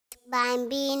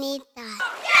Bambini time.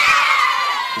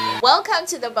 Welcome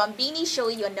to the Bambini Show,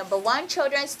 your #1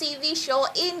 children's TV show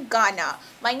in Ghana.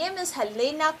 My name is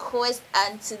Helena Quest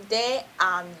and today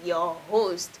I'm your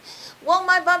host. Well,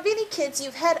 my Bambini kids,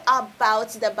 you've heard about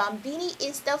the Bambini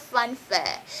Easter Fun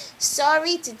Fair.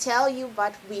 Sorry to tell you,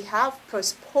 but we have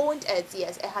postponed it.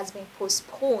 Yes, it has been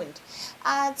postponed.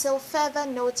 Until further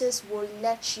notice, we'll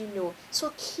let you know.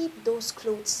 So keep those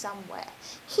clothes somewhere.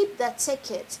 Keep the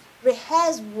ticket.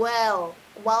 Rehearse well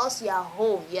whilst you are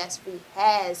home. Yes,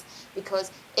 rehearse, because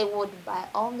it would by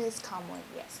all means come on.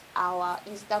 Yes, our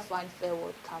Easter Fun Fair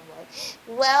would come on.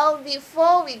 Well,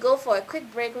 before we go for a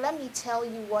quick break, let me tell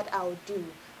you what I'll do.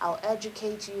 I'll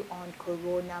educate you on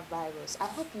coronavirus. I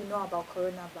hope you know about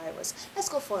coronavirus. Let's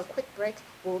go for a quick break.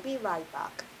 We'll be right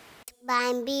back.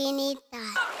 Bambini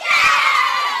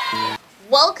time.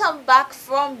 Welcome back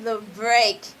from the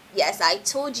break. Yes, I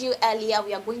told you earlier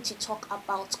we are going to talk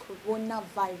about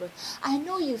coronavirus. I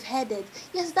know you've heard it.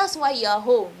 Yes, that's why you're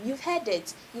home. You've heard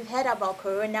it. You've heard about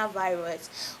coronavirus.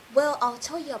 Well, I'll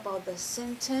tell you about the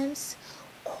symptoms,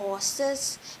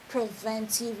 causes,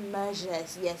 preventive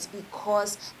measures. Yes,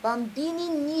 because Bambini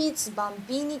needs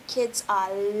Bambini kids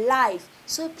alive.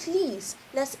 So please,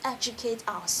 let's educate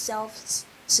ourselves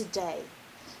today.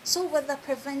 So with the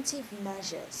preventive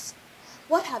measures,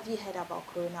 what have you heard about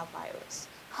coronavirus?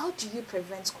 How do you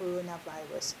prevent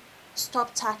coronavirus?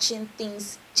 Stop touching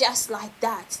things just like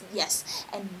that. Yes.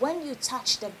 And when you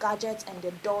touch the gadgets and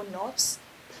the doorknobs,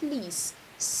 please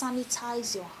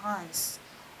sanitize your hands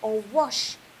or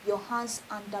wash your hands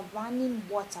under running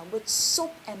water with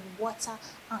soap and water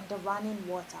under running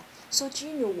water. So do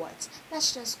you know what?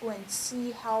 Let's just go and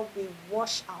see how we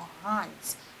wash our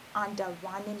hands under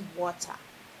running water.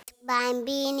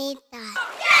 Bambini time.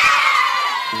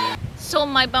 So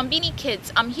my Bambini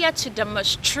kids, I'm here to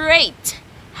demonstrate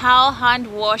how hand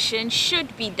washing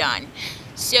should be done.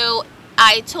 So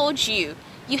I told you,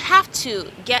 you have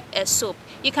to get a soap.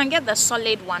 You can get the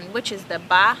solid one, which is the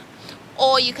bar,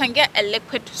 or you can get a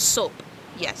liquid soap,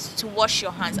 yes, to wash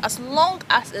your hands. As long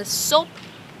as it's soap,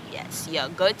 yes, you're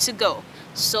good to go.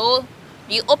 So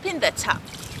you open the tap.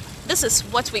 This is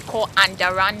what we call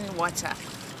under running water.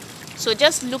 So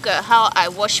just look at how I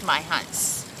wash my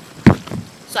hands.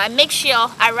 So I make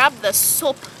sure I rub the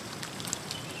soap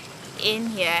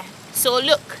in here. So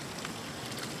look,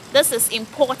 this is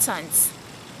important.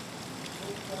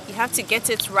 You have to get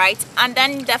it right. And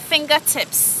then the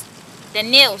fingertips, the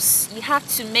nails, you have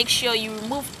to make sure you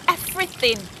remove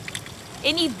everything,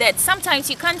 any dirt. Sometimes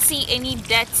you can't see any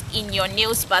dirt in your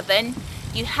nails, but then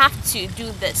you have to do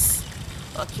this.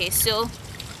 Okay, so,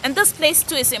 and this place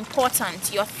too is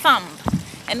important, your thumb.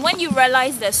 And when you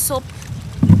realize the soap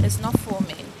is not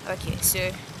foaming, okay,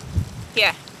 so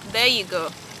here, there you go,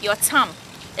 your thumb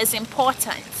is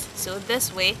important. So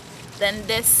this way, then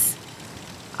this,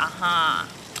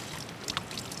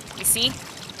 you see,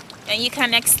 and you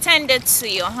can extend it to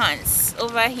your hands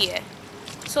over here.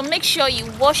 So make sure you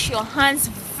wash your hands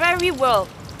very well,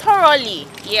 thoroughly.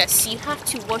 Yes, you have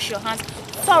to wash your hands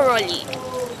thoroughly.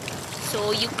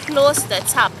 So you close the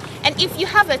tap, and if you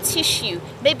have a tissue,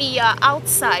 maybe you're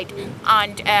outside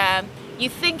and you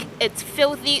think it's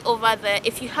filthy over there,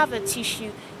 if you have a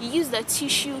tissue, you use the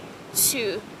tissue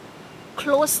to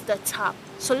close the tap.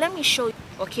 So let me show you,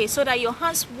 okay, so that your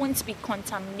hands won't be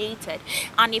contaminated.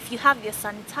 And if you have your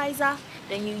sanitizer,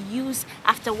 then you use,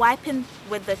 after wiping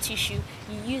with the tissue,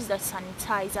 you use the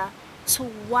sanitizer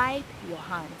to wipe your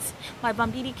hands. My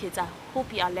Bambini kids, I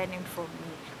hope you are learning from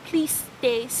me. Please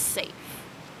stay safe.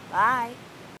 Bye.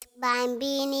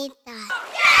 Bambini time.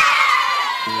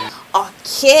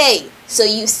 Okay, so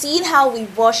you've seen how we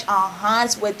wash our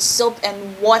hands with soap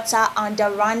and water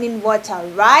under running water,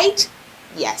 right?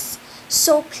 Yes.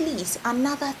 So please,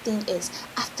 another thing is,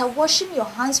 after washing your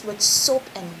hands with soap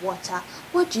and water,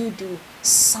 what do?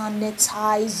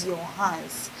 Sanitize your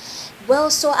hands.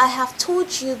 Well, so I have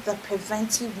told you the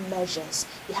preventive measures.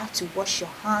 You have to wash your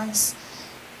hands,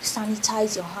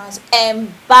 sanitize your hands,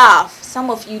 and bath.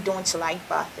 Some of you don't like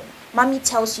bathing. Mommy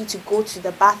tells you to go to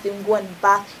the bathroom, go and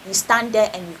bath, you stand there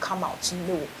and you come out.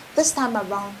 No, this time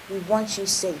around we want you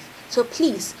safe. So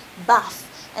please bath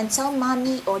and tell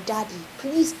mommy or daddy,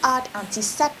 please add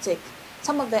antiseptic.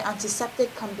 Some of the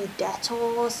antiseptic can be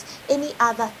Dettol, any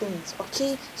other things,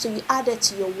 okay? So you add it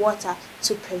to your water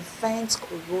to prevent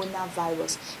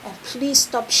coronavirus. And please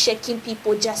stop shaking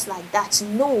people just like that.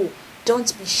 No,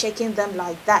 don't be shaking them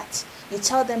like that. You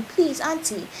tell them, please,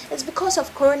 auntie, it's because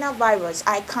of coronavirus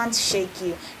I can't shake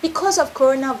you. Because of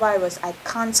coronavirus I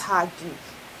can't hug you.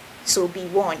 So be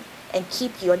warned and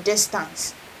keep your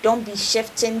distance. Don't be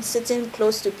shifting, sitting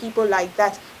close to people like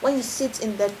that When you sit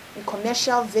in the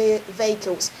commercial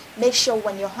vehicles, make sure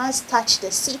when your hands touch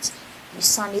the seat, you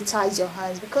sanitize your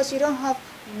hands, because you don't have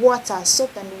water,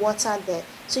 soap and water there.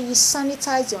 So you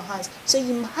sanitize your hands. So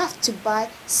you have to buy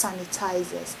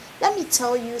sanitizers. Let me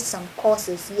tell you some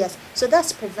causes. Yes, so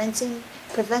that's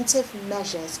preventive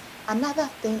measures. Another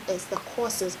thing is the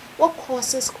causes. What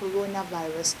causes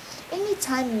coronavirus?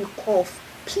 Anytime you cough,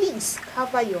 please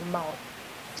cover your mouth.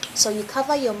 So you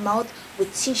cover your mouth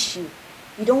with tissue.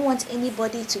 You don't want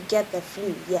anybody to get the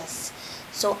flu. Yes.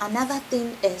 So another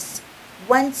thing is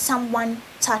when someone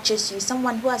touches you,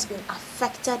 someone who has been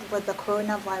affected with the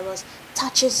coronavirus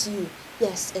touches you,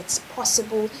 yes, it's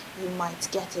possible you might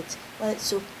get it. Well,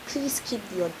 so please keep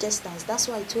your distance. That's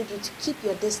why I told you to keep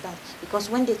your distance, because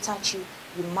when they touch you,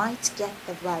 you might get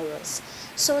the virus.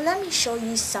 So let me show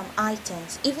you some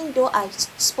items. Even though I've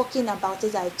spoken about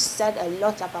it, I've said a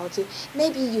lot about it,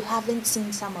 maybe you haven't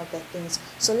seen some of the things.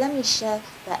 So let me share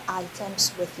the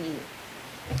items with you.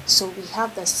 So we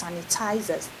have the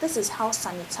sanitizers. This is how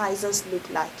sanitizers look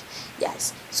like.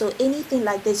 Yes, so anything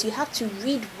like this, you have to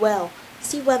read well,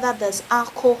 see whether there's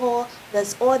alcohol,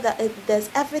 there's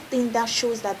everything that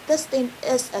shows that this thing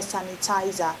is a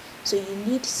sanitizer. So you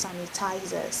need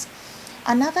sanitizers.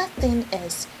 Another thing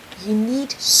is you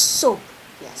need soap.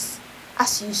 Yes,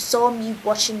 as you saw me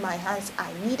washing my hands,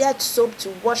 I needed soap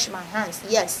to wash my hands.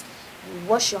 Yes, you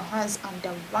wash your hands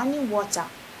under running water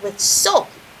with soap.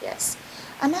 Yes.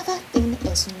 Another thing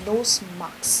is nose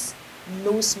masks.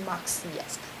 Nose masks,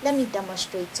 yes. Let me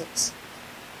demonstrate it.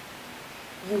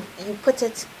 You put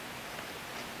it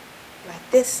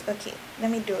like this. Okay, let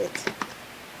me do it.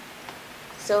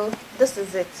 So this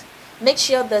is it. Make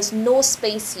sure there's no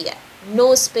space here.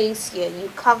 No space here.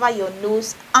 You cover your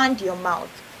nose and your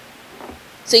mouth.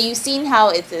 So you've seen how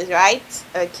it is, right?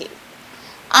 Okay.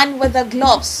 And with the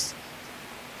gloves,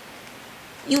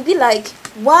 you'll be like,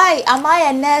 why? Am I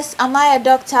a nurse? Am I a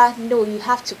doctor? No, you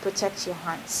have to protect your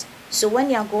hands. So when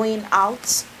you're going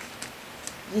out,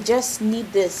 you just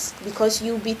need this, because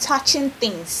you'll be touching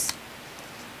things.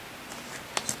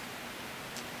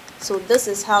 So this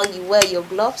is how you wear your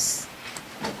gloves.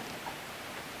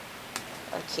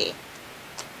 Okay.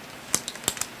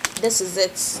 This is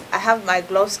it. I have my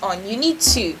gloves on. You need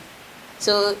two.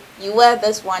 So you wear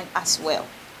this one as well.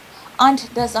 And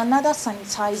there's another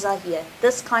sanitizer here.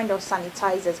 This kind of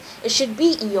sanitizers, it should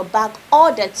be in your bag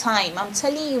all the time. I'm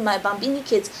telling you, my Bambini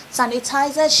kids,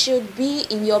 sanitizer should be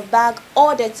in your bag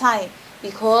all the time,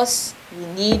 because we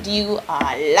need you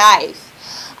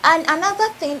alive. And another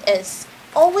thing is,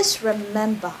 always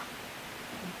remember,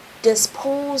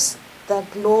 dispose the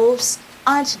gloves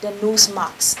and the nose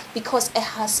masks, because it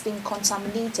has been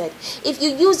contaminated. If you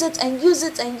use it and use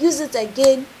it and use it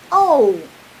again,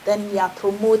 then we are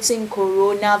promoting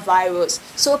coronavirus.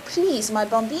 So please, my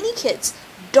Bambini kids,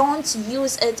 don't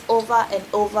use it over and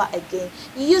over again.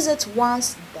 You use it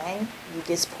once, then you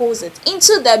dispose it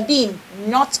into the bin,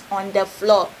 not on the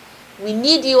floor. We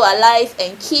need you alive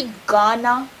and keep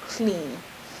Ghana clean.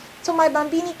 So my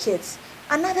Bambini kids,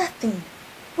 another thing,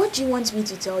 what do you want me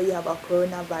to tell you about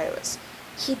coronavirus?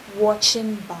 Keep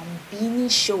watching Bambini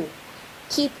show.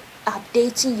 Keep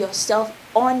updating yourself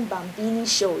on Bambini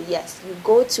show. Yes, you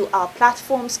go to our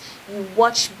platforms, you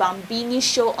watch Bambini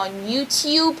show on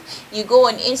YouTube, you go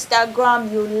on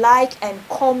Instagram, you like and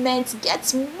comment,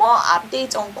 get more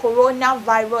updates on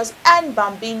coronavirus and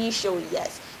Bambini show.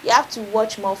 Yes, you have to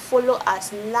watch more, follow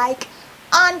us, like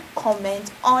and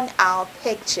comment on our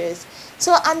pictures.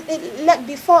 So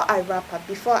before I wrap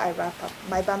up,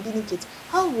 my Bambini kids,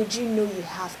 how would you know you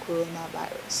have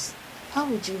coronavirus? How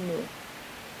would you know?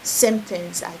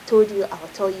 Symptoms. I told you I'll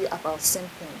tell you about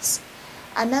symptoms.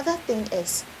 Another thing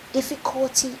is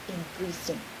difficulty in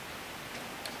breathing.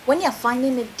 When you're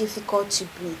finding it difficult to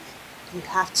breathe, you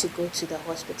have to go to the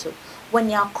hospital. When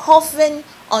you're coughing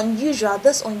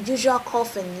this unusual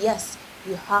coughing, yes,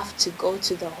 you have to go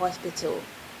to the hospital.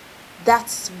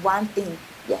 That's one thing.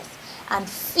 Yes. And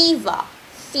fever,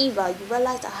 you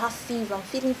realize I have fever, I'm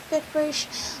feeling feverish,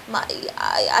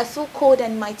 I feel cold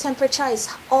and my temperature is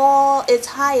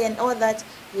high and all that.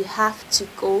 You have to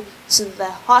go to the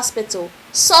hospital.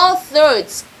 Sore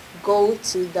throats, go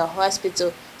to the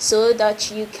hospital so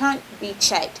that you can't be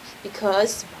checked,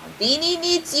 because Bambini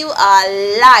needs you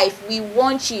alive. We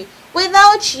want you.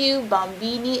 Without you,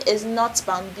 Bambini is not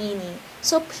Bambini.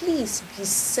 So please be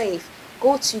safe.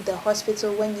 Go to the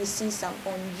hospital when you see some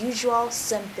unusual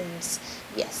symptoms.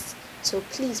 Yes. So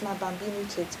please, my Bambini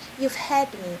kids, you've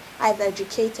heard me. I've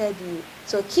educated you.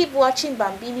 So keep watching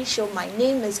Bambini Show. My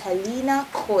name is Helena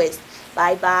Quest.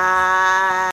 Bye-bye.